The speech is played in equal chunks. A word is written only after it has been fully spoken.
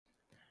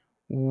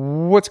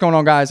What's going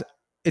on, guys?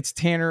 It's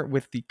Tanner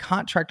with the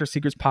Contractor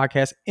Secrets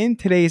Podcast. In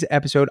today's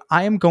episode,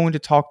 I am going to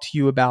talk to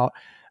you about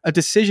a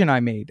decision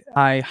I made.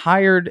 I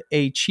hired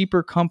a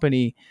cheaper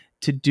company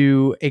to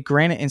do a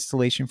granite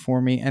installation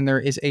for me, and there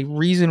is a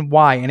reason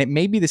why. And it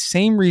may be the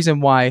same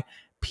reason why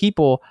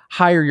people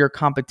hire your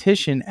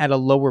competition at a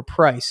lower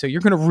price. So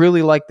you're going to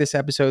really like this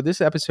episode.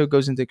 This episode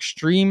goes into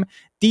extreme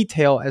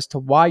detail as to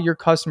why your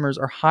customers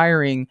are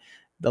hiring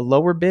the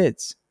lower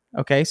bids.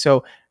 Okay,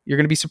 so you're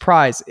going to be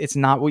surprised. It's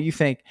not what you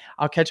think.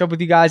 I'll catch up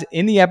with you guys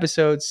in the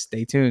episode.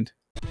 Stay tuned.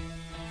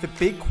 The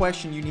big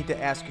question you need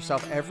to ask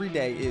yourself every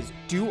day is,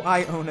 do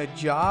I own a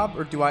job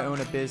or do I own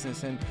a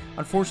business? And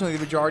unfortunately,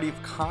 the majority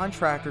of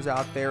contractors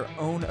out there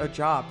own a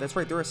job. That's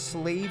right. They're a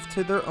slave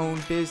to their own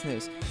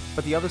business.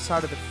 But the other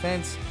side of the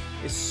fence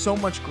is so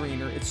much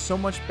greener. It's so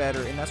much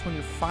better. And that's when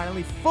you're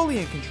finally fully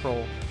in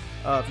control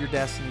of your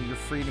destiny, your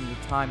freedom,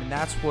 your time. And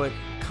that's what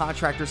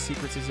Contractor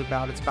Secrets is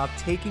about. It's about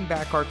taking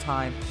back our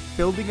time,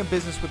 building a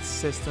business with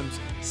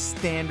systems,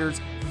 standards,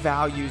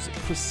 values,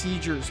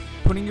 procedures,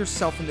 putting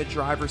yourself in the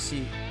driver's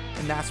seat.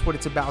 And that's what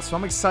it's about. So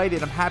I'm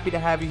excited. I'm happy to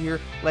have you here.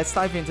 Let's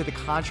dive into the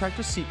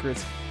Contractor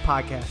Secrets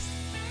Podcast.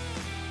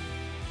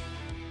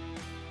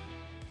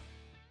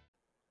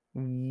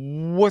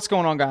 What's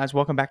going on, guys?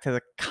 Welcome back to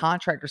the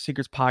Contractor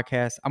Secrets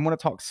Podcast. I'm going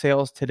to talk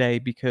sales today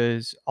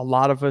because a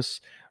lot of us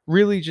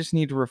really just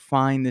need to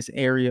refine this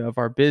area of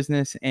our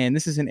business. And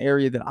this is an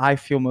area that I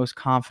feel most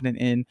confident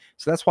in.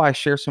 So that's why I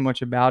share so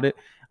much about it.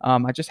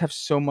 I just have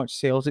so much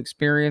sales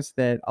experience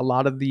that a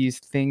lot of these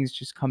things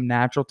just come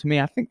natural to me.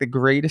 I think the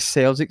greatest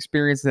sales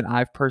experience that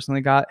I've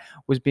personally got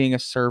was being a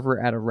server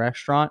at a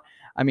restaurant.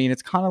 I mean,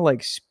 it's kind of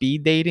like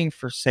speed dating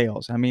for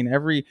sales. I mean,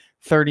 every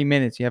 30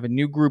 minutes, you have a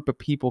new group of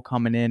people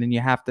coming in and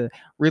you have to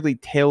really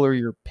tailor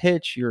your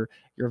pitch, your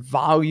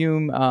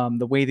volume,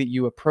 the way that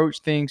you approach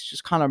things,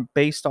 just kind of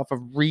based off of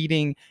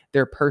reading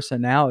their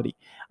personality.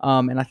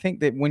 And I think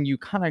that when you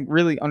kind of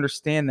really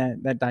understand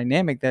that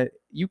dynamic, that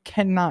you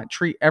cannot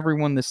treat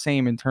everyone the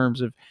same in terms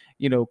of,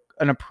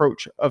 an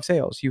approach of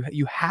sales.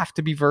 You have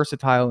to be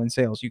versatile in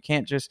sales. You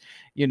can't just,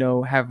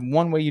 have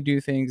one way you do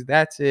things.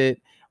 That's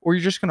it. Or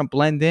you're just going to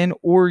blend in,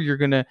 or you're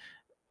going to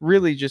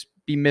really just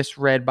be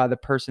misread by the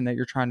person that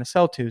you're trying to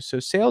sell to. So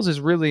sales is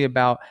really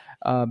about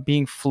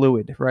being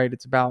fluid, right?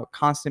 It's about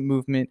constant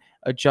movement,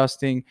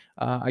 adjusting.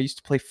 I used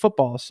to play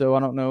football, so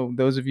I don't know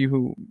those of you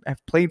who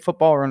have played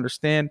football or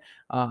understand.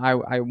 I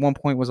at one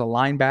point was a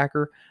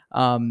linebacker,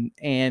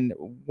 and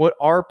what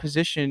our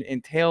position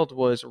entailed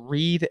was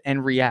read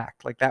and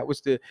react. Like that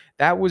was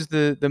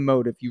the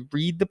motive. You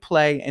read the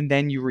play and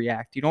then you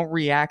react. You don't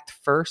react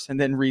first and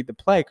then read the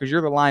play because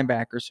you're the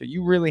linebacker. So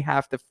you really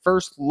have to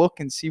first look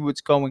and see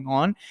what's going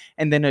on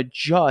and then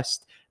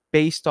adjust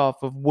based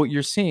off of what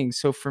you're seeing.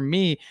 So for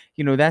me,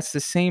 that's the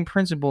same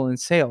principle in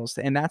sales.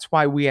 And that's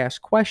why we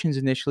ask questions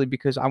initially,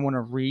 because I want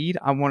to read,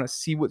 I want to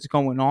see what's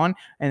going on,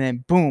 and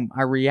then boom,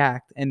 I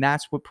react. And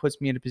that's what puts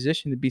me in a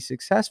position to be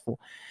successful.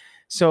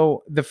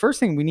 So the first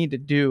thing we need to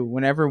do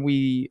whenever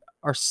we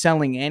are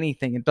selling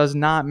anything, it does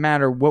not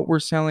matter what we're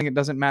selling. It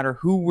doesn't matter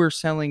who we're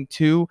selling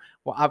to.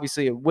 Well,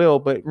 obviously it will,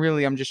 but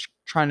really I'm just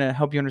trying to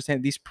help you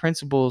understand these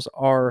principles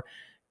are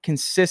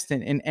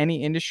consistent in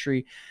any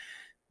industry.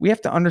 We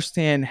have to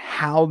understand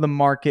how the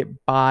market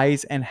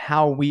buys and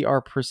how we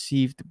are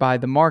perceived by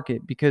the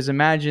market. Because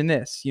imagine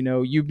this,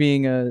 you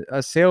being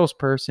a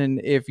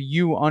salesperson, if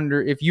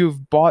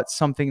you've bought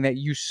something that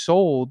you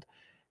sold,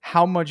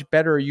 how much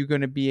better are you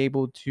going to be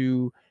able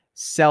to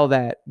sell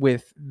that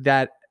with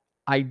that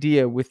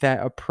idea, with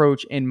that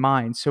approach in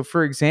mind? So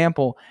for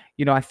example,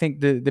 I think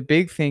the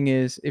big thing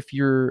is, if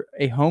you're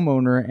a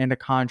homeowner and a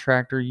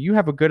contractor, you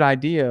have a good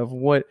idea of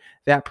what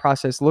that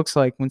process looks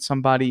like when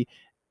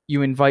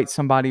you invite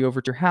somebody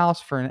over to your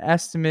house for an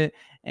estimate.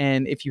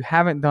 And if you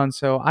haven't done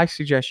so, I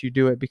suggest you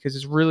do it, because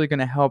it's really going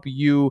to help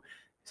you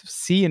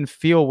see and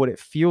feel what it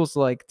feels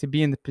like to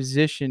be in the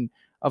position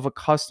of a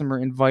customer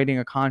inviting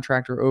a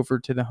contractor over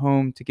to the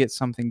home to get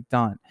something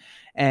done.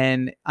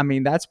 And I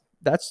mean, that's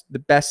the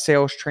best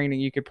sales training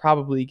you could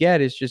probably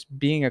get, is just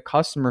being a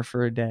customer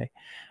for a day.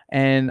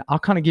 And I'll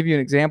kind of give you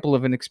an example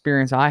of an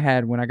experience I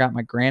had when I got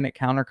my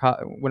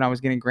when I was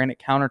getting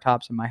granite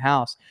countertops in my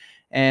house.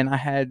 And I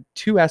had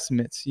two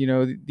estimates.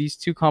 These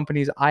two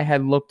companies I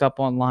had looked up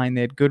online.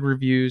 They had good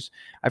reviews.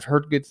 I've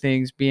heard good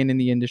things being in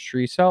the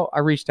industry. So I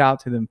reached out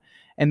to them.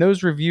 And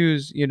those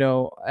reviews,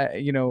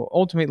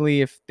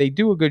 ultimately, if they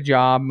do a good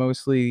job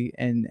mostly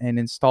and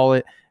install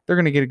it, they're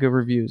going to get a good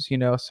reviews,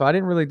 So I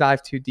didn't really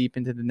dive too deep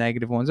into the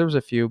negative ones. There was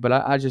a few, but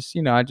I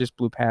just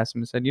blew past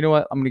them and said, you know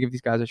what, I'm going to give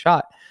these guys a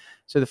shot.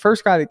 So the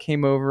first guy that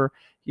came over,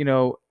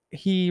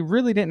 he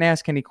really didn't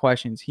ask any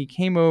questions. He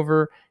came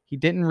over. He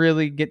didn't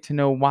really get to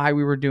know why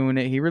we were doing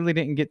it. He really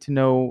didn't get to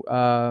know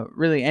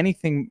really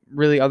anything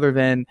really other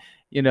than,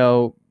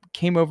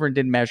 came over and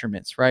did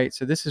measurements, right?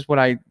 So this is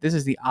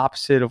the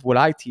opposite of what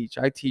I teach.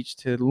 I teach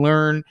to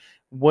learn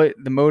what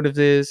the motive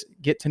is,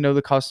 get to know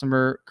the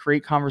customer,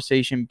 create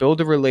conversation,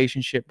 build a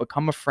relationship,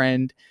 become a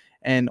friend,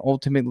 and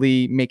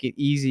ultimately make it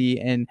easy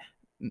and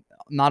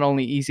not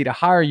only easy to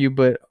hire you,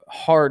 but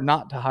hard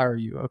not to hire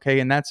you. Okay.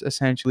 And that's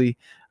essentially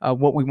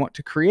what we want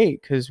to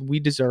create, because we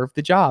deserve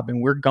the job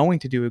and we're going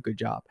to do a good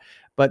job.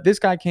 But this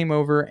guy came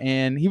over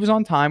and he was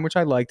on time, which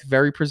I liked,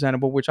 very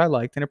presentable, which I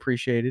liked and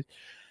appreciated,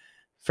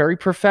 very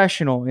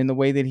professional in the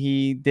way that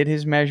he did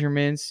his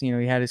measurements. He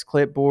had his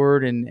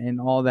clipboard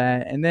and all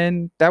that. And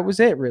then that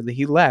was it, really.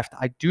 He left.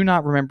 I do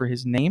not remember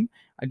his name.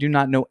 I do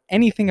not know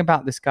anything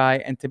about this guy.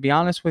 And to be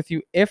honest with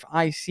you, if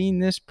I seen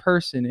this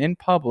person in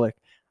public,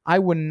 I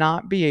would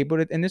not be able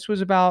to, and this was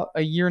about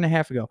a year and a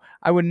half ago,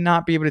 I would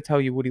not be able to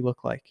tell you what he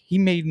looked like. He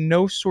made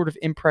no sort of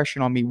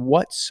impression on me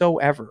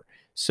whatsoever.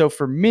 So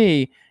for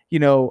me,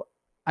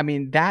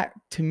 that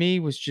to me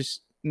was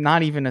just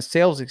not even a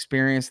sales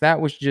experience.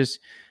 That was just,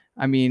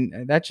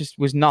 that just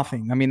was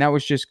nothing. That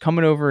was just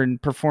coming over and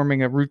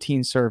performing a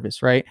routine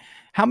service, right?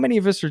 How many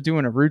of us are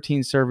doing a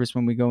routine service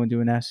when we go and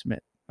do an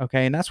estimate?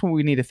 Okay. And that's what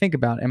we need to think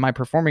about. Am I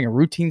performing a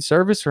routine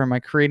service, or am I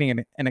creating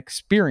an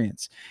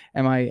experience?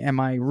 Am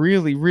I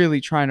really,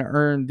 really trying to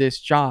earn this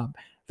job?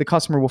 The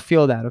customer will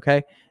feel that.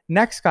 Okay.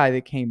 Next guy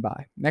that came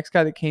by,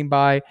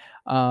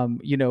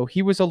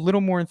 he was a little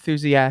more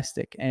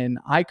enthusiastic, and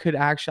I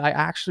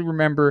actually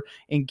remember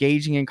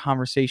engaging in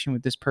conversation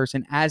with this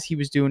person as he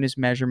was doing his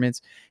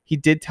measurements. He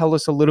did tell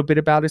us a little bit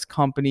about his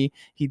company.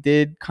 He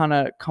did kind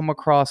of come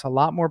across a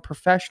lot more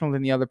professional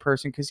than the other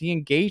person, because he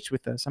engaged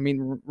with us.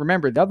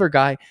 Remember, the other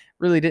guy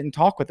really didn't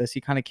talk with us.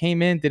 He kind of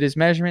came in, did his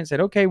measurement, said,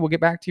 okay, we'll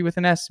get back to you with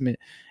an estimate.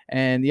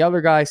 And the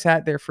other guy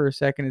sat there for a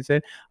second and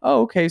said,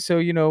 oh, okay,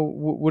 so,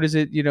 what is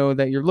it,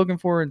 that you're looking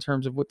for in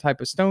terms of what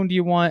type of stone do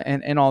you want,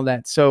 and all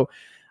that. So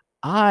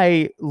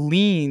I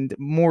leaned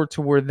more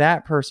toward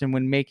that person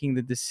when making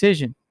the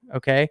decision.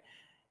 Okay.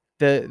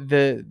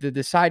 The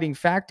deciding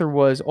factor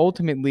was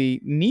ultimately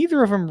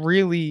neither of them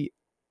really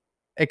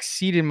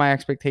exceeded my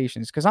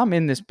expectations, because I'm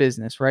in this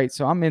business, right?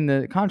 So I'm in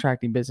the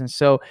contracting business.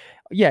 So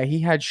yeah, he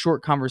had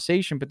short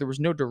conversation, but there was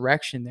no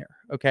direction there.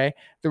 Okay.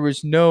 There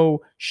was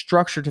no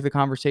structure to the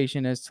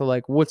conversation as to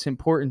like what's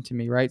important to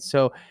me, right?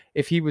 So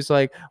if he was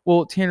like,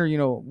 well, Tanner,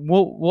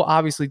 we'll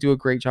obviously do a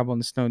great job on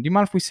the stone. Do you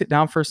mind if we sit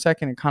down for a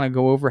second and kind of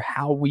go over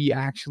how we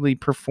actually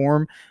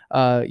perform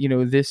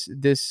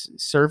this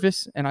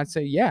service? And I'd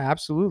say, yeah,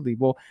 absolutely.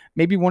 Well,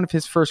 maybe one of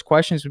his first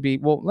questions would be,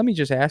 well, let me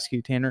just ask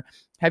you, Tanner,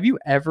 have you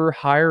ever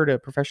hired a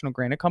professional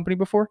granite company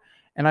before?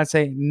 And I'd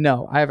say,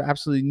 no, I have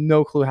absolutely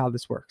no clue how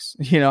this works.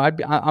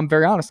 I'm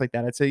very honest like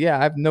that. I'd say, yeah,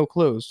 I have no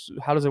clues.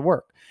 How does it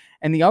work?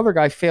 And the other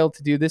guy failed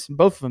to do this, and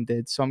both of them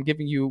did. So I'm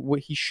giving you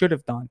what he should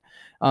have done.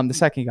 The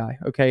second guy,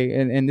 okay,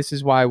 and this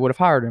is why I would have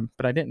hired him,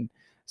 but I didn't.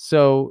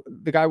 So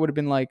the guy would have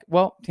been like,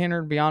 well,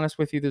 Tanner, to be honest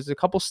with you, there's a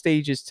couple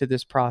stages to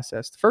this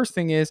process. The first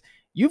thing is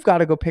you've got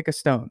to go pick a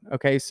stone.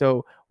 Okay.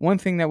 So one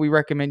thing that we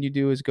recommend you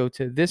do is go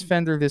to this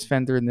vendor, and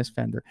this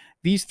vendor.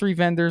 These three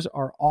vendors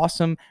are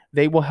awesome.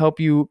 They will help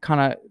you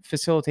kind of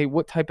facilitate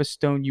what type of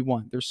stone you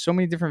want. There's so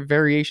many different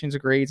variations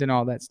of grades and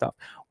all that stuff.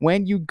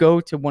 When you go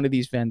to one of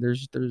these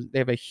vendors, they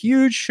have a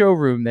huge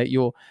showroom that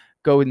you'll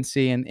go and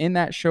see. And in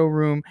that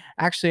showroom,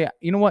 actually,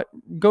 you know what?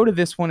 Go to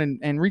this one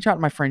and reach out to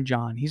my friend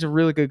John. He's a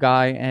really good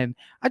guy, and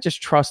I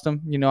just trust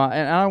him, and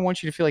I don't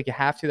want you to feel like you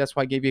have to. That's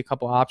why I gave you a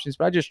couple options,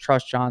 but I just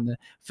trust John to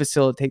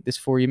facilitate this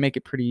for you, make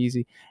it pretty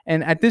easy.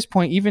 And at this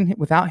point, even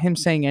without him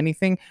saying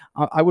anything,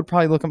 I would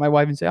probably look at my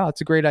wife and say, oh,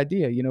 it's a great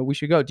idea. We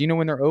should go. Do you know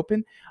when they're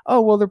open? Oh,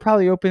 well, they're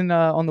probably open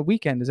on the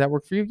weekend. Does that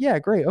work for you? Yeah,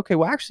 great. Okay,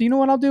 well, actually, you know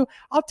what I'll do?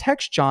 I'll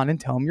text John and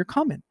tell him you're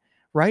coming,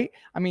 right?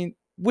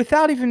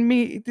 Without even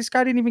me, this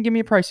guy didn't even give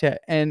me a price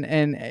yet.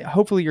 And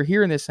hopefully you're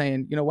hearing this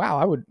saying,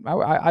 wow,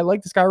 I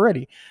like this guy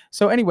already.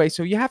 So anyway,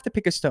 so you have to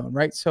pick a stone,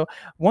 right? So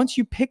once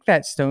you pick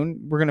that stone,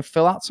 we're going to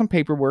fill out some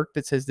paperwork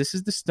that says this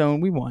is the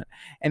stone we want.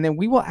 And then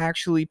we will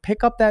actually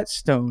pick up that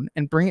stone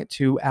and bring it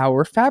to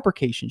our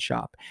fabrication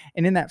shop.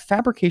 And in that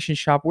fabrication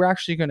shop, we're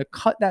actually going to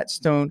cut that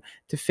stone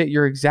to fit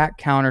your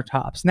exact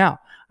countertops. Now,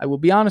 I will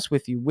be honest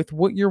with you, with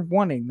what you're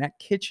wanting, that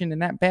kitchen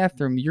and that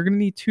bathroom, you're going to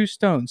need 2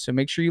 stones. So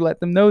make sure you let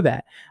them know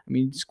that.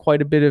 It's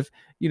quite a bit of,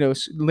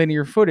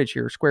 linear footage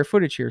here, square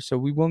footage here. So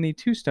we will need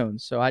 2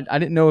 stones. So I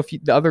didn't know if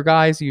the other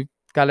guys you've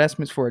got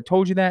estimates for, I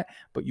told you that,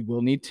 but you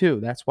will need 2.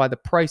 That's why the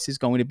price is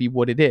going to be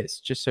what it is,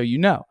 just so you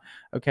know.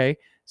 Okay.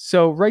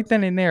 So right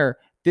then and there,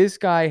 this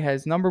guy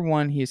has, number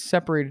one, he has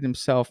separated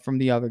himself from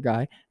the other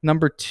guy.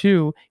 Number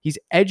 2, he's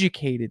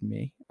educated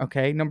me.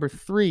 Okay. Number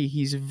 3,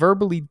 he's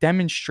verbally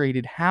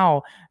demonstrated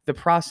how the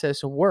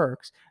process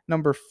works.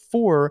 Number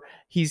 4,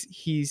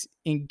 he's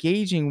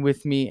engaging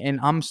with me, and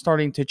I'm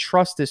starting to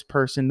trust this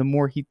person the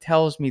more he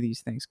tells me these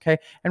things. Okay.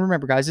 And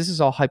remember, guys, this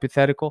is all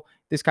hypothetical.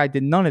 This guy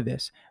did none of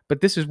this, but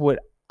this is what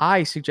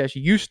I suggest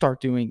you start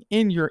doing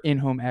in your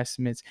in-home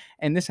estimates.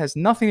 And this has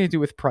nothing to do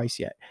with price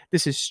yet.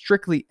 This is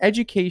strictly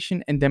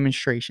education and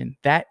demonstration.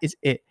 That is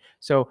it.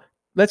 So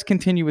let's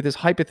continue with this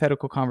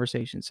hypothetical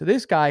conversation. So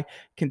this guy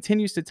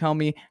continues to tell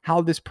me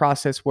how this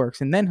process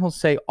works. And then he'll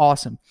say,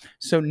 awesome.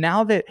 So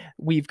now that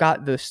we've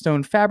got the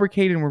stone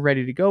fabricated and we're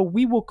ready to go,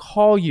 we will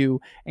call you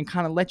and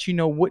kind of let you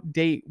know what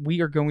date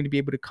we are going to be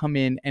able to come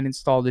in and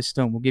install this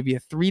stone. We'll give you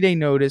a 3-day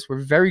notice. We're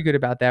very good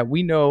about that.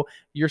 We know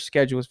your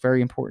schedule is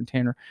very important,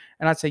 Tanner.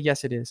 And I'd say,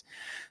 yes, it is.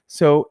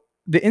 So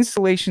the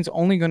installation's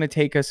only going to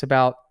take us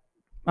about,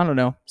 I don't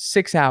know,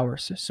 6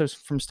 hours. So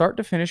from start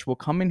to finish, we'll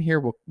come in here.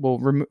 We'll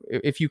remove.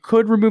 If you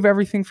could remove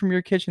everything from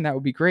your kitchen, that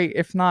would be great.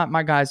 If not,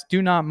 my guys,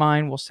 do not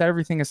mind. We'll set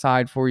everything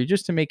aside for you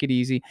just to make it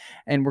easy.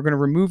 And we're going to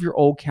remove your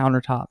old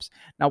countertops.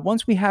 Now,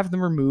 once we have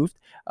them removed,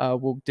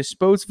 we'll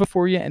dispose of it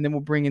for you, and then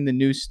we'll bring in the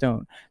new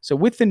stone. So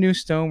with the new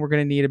stone, we're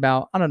going to need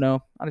about, I don't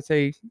know, I'd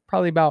say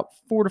probably about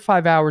 4 to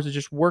 5 hours of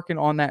just working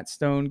on that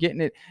stone,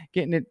 getting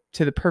it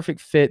to the perfect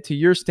fit, to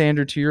your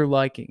standard, to your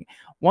liking.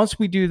 Once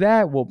we do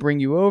that, we'll bring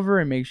you over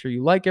and make sure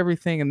you like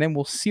everything, and then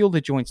we'll seal the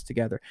joints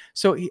together.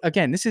 So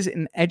again, this is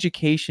an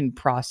education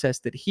process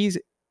that he's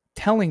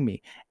telling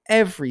me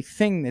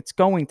everything that's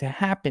going to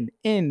happen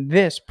in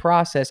this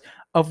process,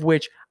 of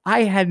which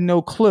I had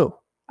no clue.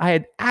 I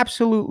had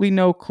absolutely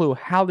no clue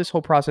how this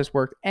whole process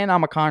worked, and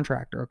I'm a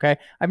contractor, okay?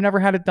 I've never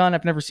had it done.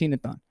 I've never seen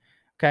it done,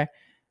 okay?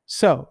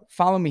 So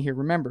follow me here.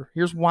 Remember,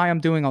 here's why I'm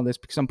doing all this,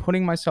 because I'm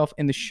putting myself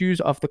in the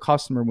shoes of the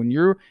customer. When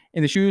you're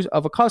in the shoes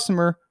of a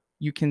customer,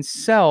 you can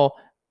sell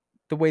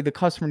the way the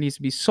customer needs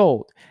to be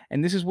sold.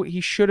 And this is what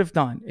he should have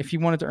done if he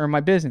wanted to earn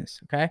my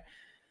business, okay?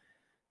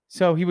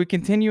 So he would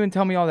continue and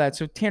tell me all that.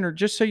 So Tanner,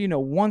 just so you know,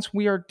 once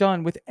we are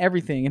done with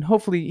everything, and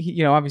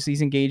hopefully, obviously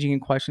he's engaging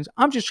in questions.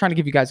 I'm just trying to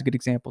give you guys a good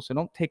example. So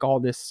don't take all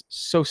this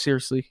so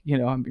seriously.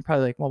 I'm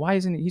probably like, well, why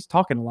isn't he? He's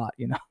talking a lot,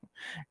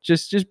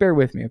 just bear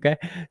with me. Okay.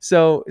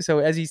 So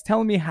as he's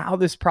telling me how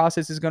this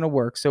process is going to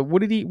work. So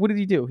what did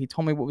he do? He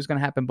told me what was going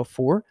to happen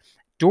before,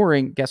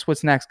 during. Guess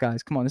what's next,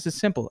 guys? Come on. This is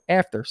simple.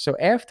 After. So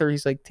after,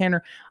 he's like,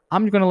 Tanner,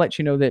 I'm going to let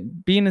you know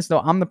that, being as though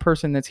I'm the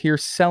person that's here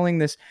selling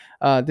this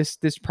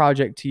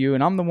project to you,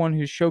 and I'm the one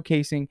who's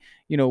showcasing,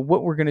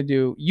 what we're going to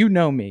do. You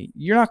know me.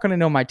 You're not going to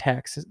know my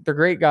techs. They're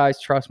great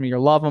guys. Trust me.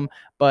 You'll love them.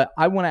 But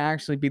I want to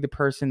actually be the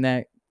person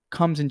that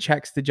comes and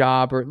checks the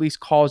job, or at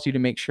least calls you to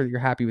make sure that you're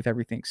happy with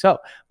everything. So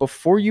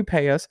before you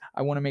pay us,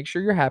 I want to make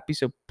sure you're happy.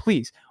 So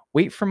please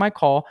wait for my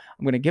call.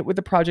 I'm going to get with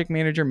the project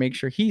manager, make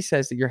sure he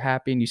says that you're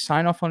happy, and you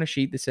sign off on a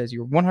sheet that says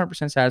you're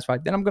 100%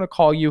 satisfied. Then I'm going to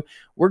call you.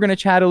 We're going to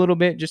chat a little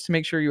bit just to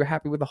make sure you're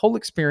happy with the whole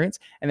experience.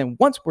 And then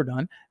once we're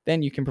done,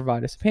 then you can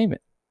provide us a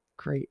payment.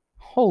 Great.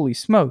 Holy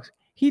smokes.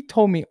 He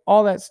told me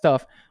all that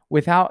stuff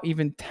without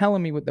even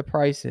telling me what the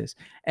price is.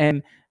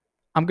 And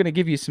I'm going to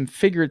give you some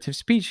figurative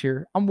speech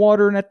here. I'm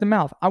watering at the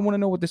mouth. I want to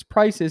know what this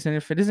price is. And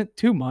if it isn't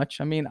too much,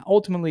 I mean,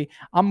 ultimately,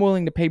 I'm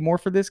willing to pay more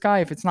for this guy.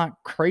 If it's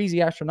not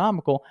crazy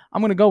astronomical,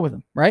 I'm going to go with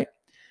him, right?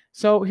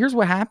 So here's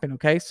what happened,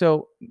 okay?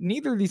 So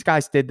neither of these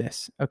guys did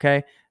this,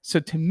 okay? So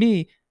to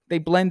me, they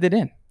blended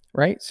in,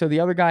 right? So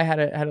the other guy had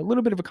a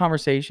little bit of a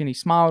conversation. He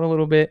smiled a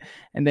little bit,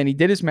 and then he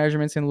did his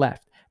measurements and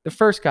left. The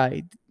first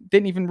guy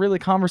didn't even really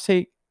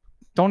conversate.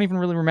 Don't even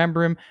really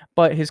remember him,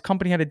 but his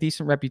company had a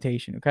decent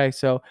reputation. Okay.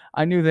 So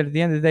I knew that at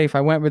the end of the day, if I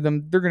went with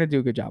them, they're going to do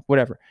a good job,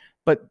 whatever.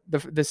 But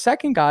the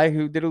second guy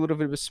who did a little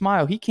bit of a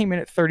smile, he came in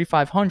at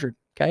 3,500.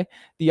 Okay.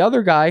 The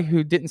other guy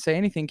who didn't say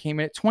anything came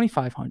in at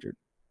 2,500.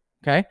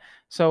 Okay.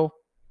 So,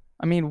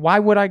 I mean, why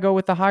would I go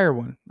with the higher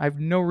one? I have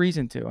no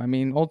reason to. I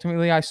mean,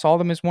 ultimately, I saw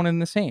them as one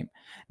and the same.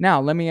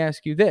 Now, let me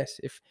ask you this.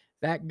 If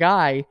that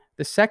guy,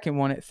 the second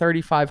one at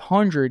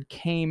 3,500,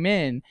 came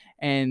in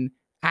and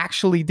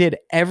actually did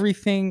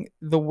everything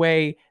the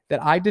way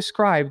that I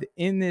described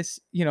in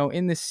this,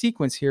 in this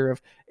sequence here of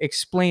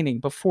explaining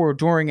before,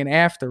 during, and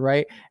after,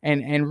 right?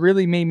 And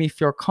really made me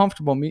feel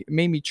comfortable, made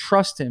me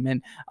trust him,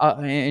 and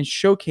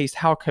showcased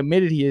how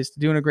committed he is to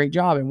doing a great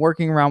job and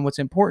working around what's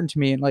important to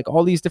me, and like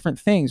all these different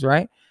things,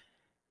 right?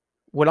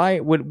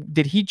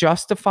 Did he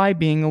justify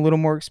being a little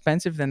more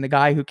expensive than the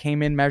guy who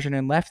came in, measured,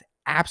 and left?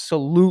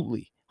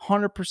 Absolutely.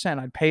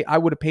 100%. I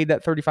would have paid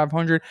that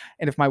 3,500.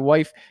 And if my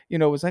wife,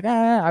 was like,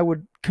 I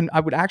would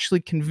actually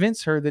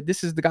convince her that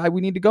this is the guy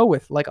we need to go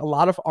with. Like a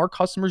lot of our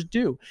customers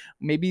do.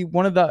 Maybe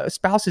one of the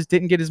spouses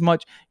didn't get as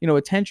much,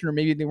 attention, or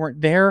maybe they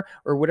weren't there,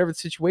 or whatever the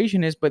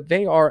situation is, but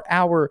they are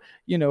our,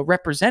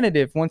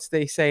 representative once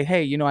they say,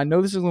 hey, I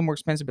know this is a little more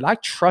expensive, but I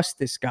trust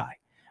this guy.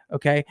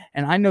 Okay.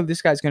 And I know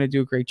this guy's going to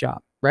do a great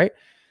job. Right.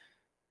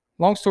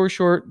 Long story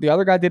short, the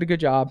other guy did a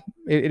good job.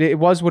 It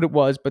was what it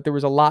was, but there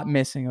was a lot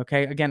missing,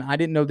 okay? Again, I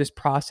didn't know this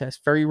process.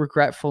 Very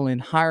regretful in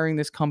hiring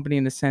this company,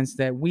 in the sense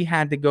that we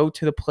had to go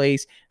to the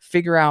place,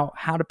 figure out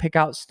how to pick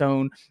out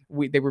stone.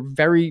 They were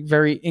very,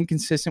 very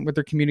inconsistent with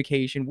their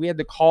communication. We had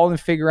to call and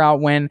figure out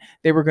when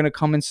they were going to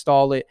come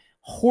install it.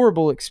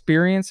 Horrible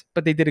experience,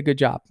 but they did a good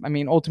job. I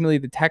mean, ultimately,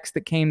 the techs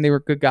that came, they were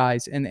good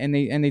guys, and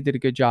they did a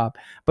good job.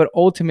 But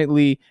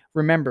ultimately,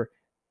 remember,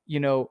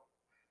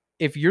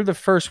 if you're the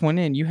first one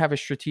in, you have a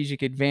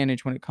strategic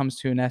advantage when it comes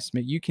to an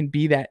estimate. You can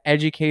be that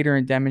educator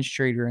and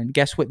demonstrator. And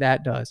guess what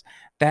that does?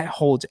 That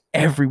holds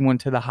everyone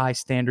to the high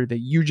standard that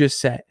you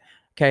just set.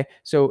 Okay.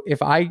 So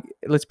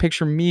let's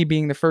picture me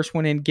being the first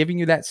one in, giving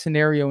you that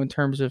scenario in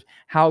terms of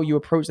how you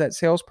approach that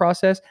sales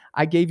process.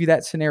 I gave you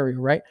that scenario,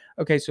 right?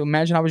 Okay. So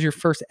imagine I was your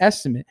first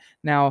estimate.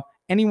 Now,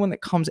 anyone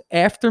that comes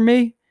after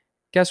me,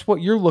 guess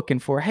what you're looking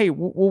for? Hey,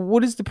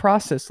 what does the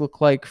process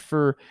look like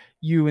for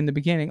you in the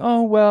beginning?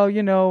 Oh, well,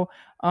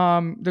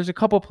 there's a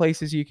couple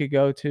places you could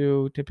go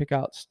to pick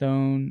out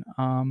stone.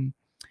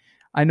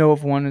 I know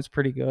of one that's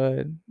pretty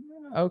good.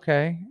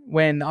 Okay.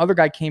 When the other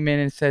guy came in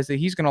and says that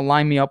he's going to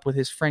line me up with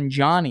his friend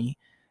Johnny,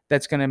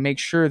 that's going to make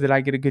sure that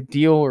I get a good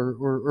deal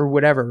or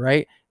whatever,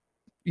 right?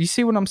 You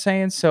see what I'm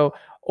saying? So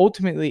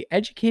ultimately,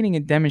 educating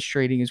and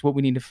demonstrating is what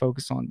we need to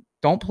focus on.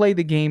 Don't play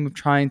the game of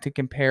trying to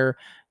compare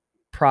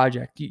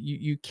project.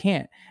 You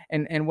can't.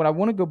 And what I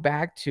want to go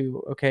back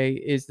to, okay,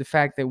 is the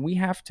fact that we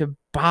have to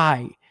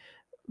buy.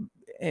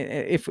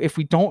 If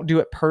we don't do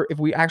it if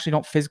we actually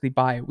don't physically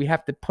buy it, we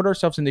have to put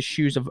ourselves in the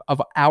shoes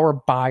of our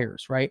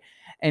buyers, right?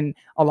 And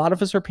a lot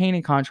of us are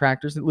painting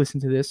contractors that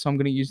listen to this, so I'm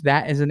going to use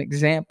that as an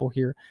example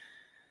here.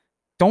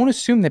 Don't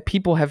assume that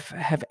people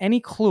have any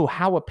clue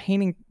how a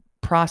painting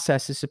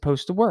process is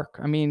supposed to work.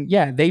 I mean,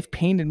 yeah, they've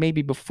painted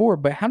maybe before,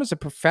 but how does a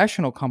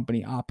professional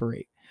company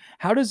operate?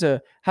 How does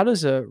a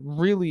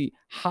really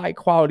high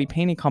quality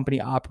painting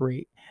company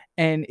operate?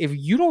 And if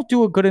you don't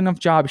do a good enough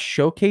job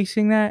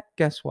showcasing that,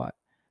 guess what?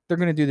 They're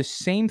going to do the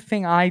same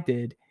thing I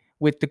did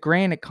with the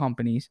granite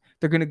companies.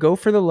 They're going to go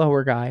for the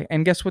lower guy,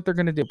 and guess what they're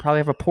going to do? Probably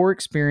have a poor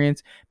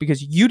experience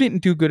because you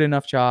didn't do good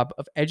enough job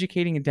of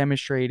educating and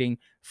demonstrating,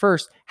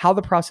 first, how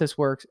the process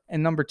works,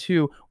 and number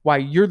two, why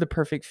you're the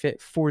perfect fit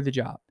for the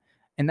job.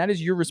 And that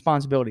is your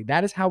responsibility.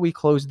 That is how we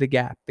close the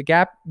gap. The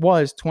gap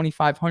was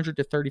 2,500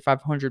 to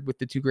 3,500 with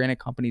the two granite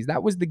companies.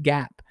 That was the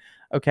gap.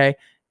 Okay.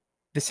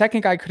 The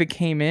second guy could have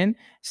came in,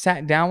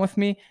 sat down with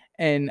me,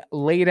 and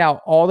laid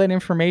out all that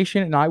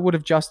information, and I would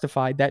have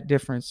justified that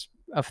difference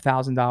of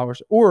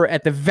 $1,000. Or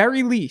at the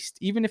very least,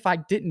 even if I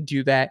didn't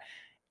do that,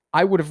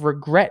 I would have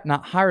regret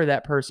not hire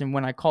that person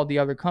when I called the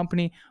other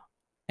company,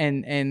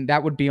 and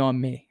that would be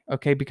on me,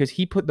 okay? Because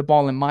he put the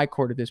ball in my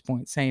court at this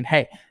point, saying,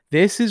 "Hey,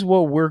 this is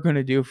what we're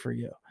gonna do for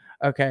you."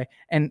 Okay.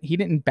 And he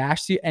didn't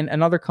bash you and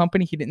another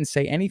company. He didn't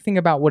say anything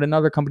about what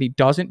another company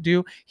doesn't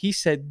do. He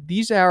said,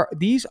 these are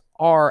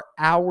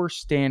our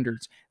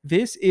standards.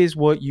 This is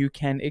what you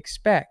can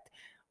expect.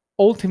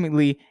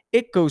 Ultimately,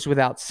 it goes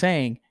without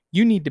saying,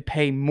 you need to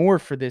pay more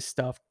for this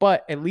stuff,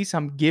 but at least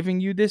I'm giving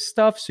you this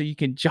stuff so you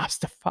can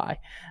justify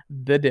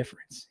the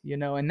difference,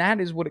 and that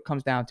is what it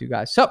comes down to,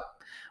 guys. So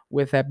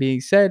with that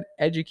being said,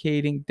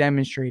 educating,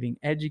 demonstrating,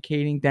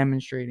 educating,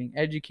 demonstrating,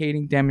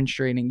 educating,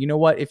 demonstrating. You know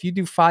what? If you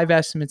do 5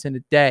 estimates in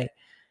a day,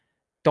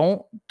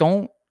 don't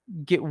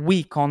get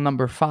weak on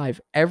number 5.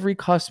 Every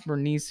customer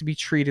needs to be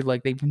treated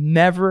like they've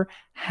never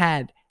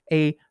had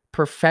a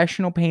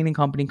professional painting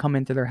company come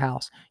into their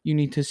house. You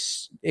need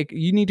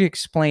to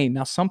explain.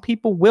 Now, some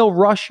people will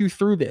rush you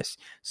through this.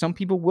 Some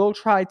people will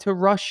try to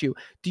rush you.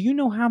 Do you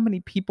know how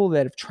many people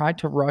that have tried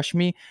to rush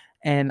me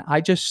and I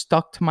just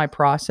stuck to my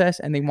process,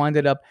 and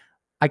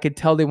I could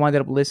tell they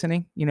winded up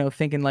listening,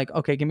 thinking like,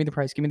 okay, give me the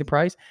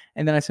price.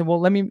 And then I said,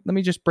 well, let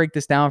me just break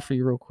this down for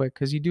you real quick,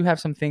 because you do have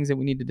some things that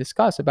we need to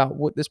discuss about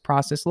what this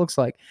process looks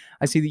like.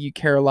 I see that you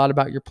care a lot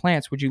about your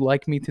plants. Would you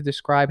like me to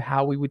describe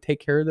how we would take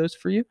care of those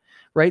for you?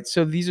 Right.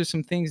 So these are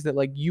some things that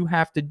like you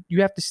have to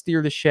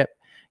steer the ship.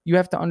 You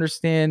have to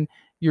understand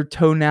your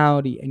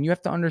tonality, and you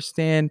have to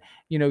understand,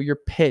 your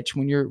pitch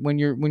when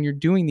you're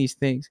doing these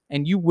things,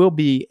 and you will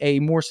be a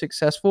more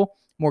successful,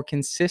 more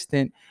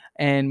consistent,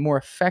 and more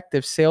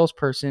effective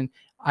salesperson,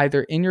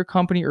 either in your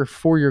company or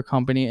for your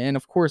company. And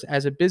of course,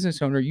 as a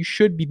business owner, you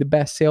should be the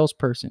best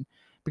salesperson,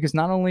 because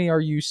not only are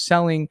you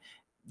selling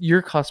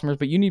your customers,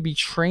 but you need to be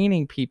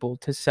training people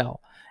to sell.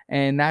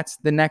 And that's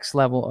the next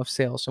level of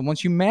sales. So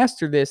once you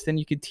master this, then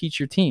you can teach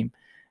your team.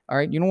 All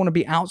right. You don't want to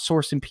be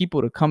outsourcing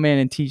people to come in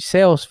and teach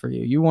sales for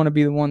you. You want to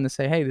be the one to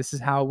say, hey, this is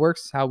how it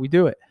works. This is how we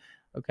do it.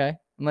 Okay.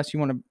 Unless you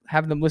want to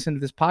have them listen to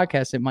this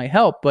podcast, it might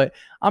help. But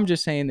I'm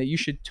just saying that you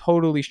should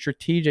totally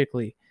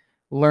strategically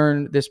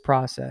learn this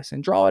process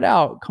and draw it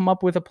out. Come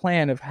up with a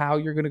plan of how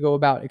you're going to go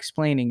about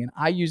explaining. And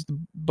I use the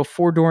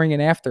before, during,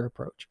 and after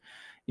approach.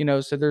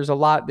 So there's a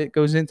lot that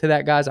goes into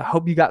that, guys. I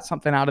hope you got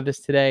something out of this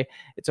today.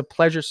 It's a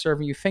pleasure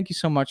serving you. Thank you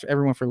so much,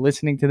 everyone, for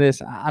listening to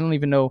this. I don't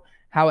even know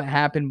how it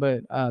happened,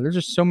 but there's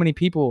just so many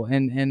people,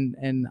 and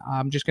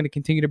I'm just going to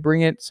continue to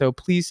bring it. So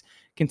please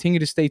continue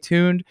to stay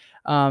tuned,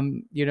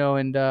 and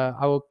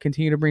I will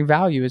continue to bring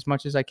value as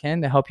much as I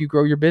can to help you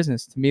grow your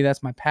business. To me,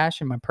 that's my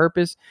passion, my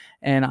purpose,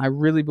 and I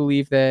really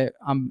believe that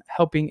I'm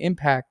helping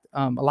impact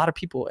a lot of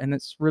people, and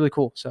it's really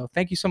cool. So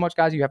thank you so much,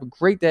 guys. You have a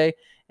great day,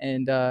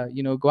 and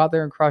go out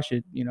there and crush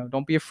it.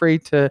 Don't be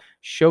afraid to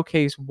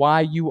showcase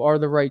why you are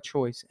the right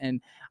choice.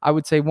 And I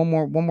would say one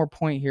more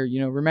point here.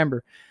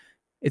 Remember,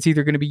 it's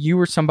either going to be you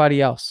or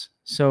somebody else.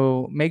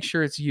 So make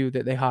sure it's you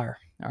that they hire.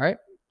 All right.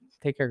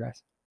 Take care,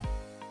 guys.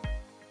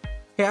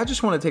 Hey, I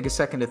just want to take a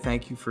second to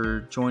thank you for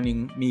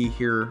joining me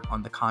here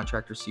on the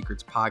Contractor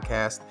Secrets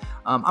podcast.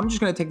 I'm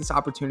just going to take this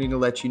opportunity to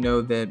let you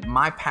know that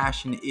my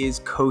passion is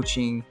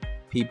coaching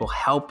people,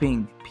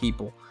 helping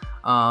people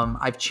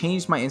I've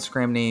changed my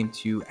Instagram name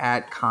to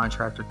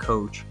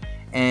 @contractorcoach.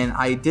 And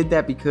I did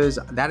that because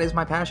that is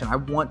my passion. I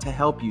want to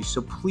help you.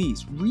 So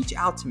please reach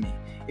out to me.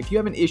 If you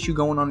have an issue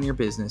going on in your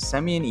business,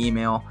 send me an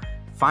email,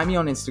 find me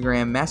on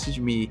Instagram, message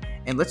me,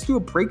 and let's do a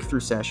breakthrough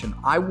session.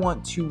 I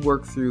want to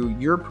work through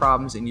your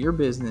problems in your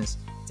business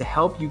to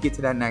help you get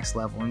to that next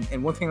level.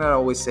 And one thing that I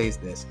always say is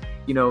this,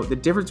 the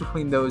difference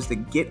between those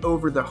that get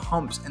over the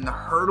humps and the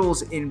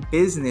hurdles in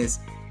business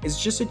is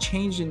just a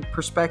change in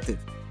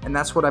perspective. And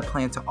that's what I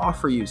plan to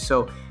offer you.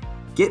 So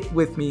get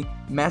with me,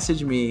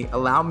 message me,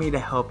 allow me to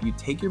help you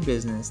take your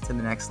business to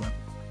the next level.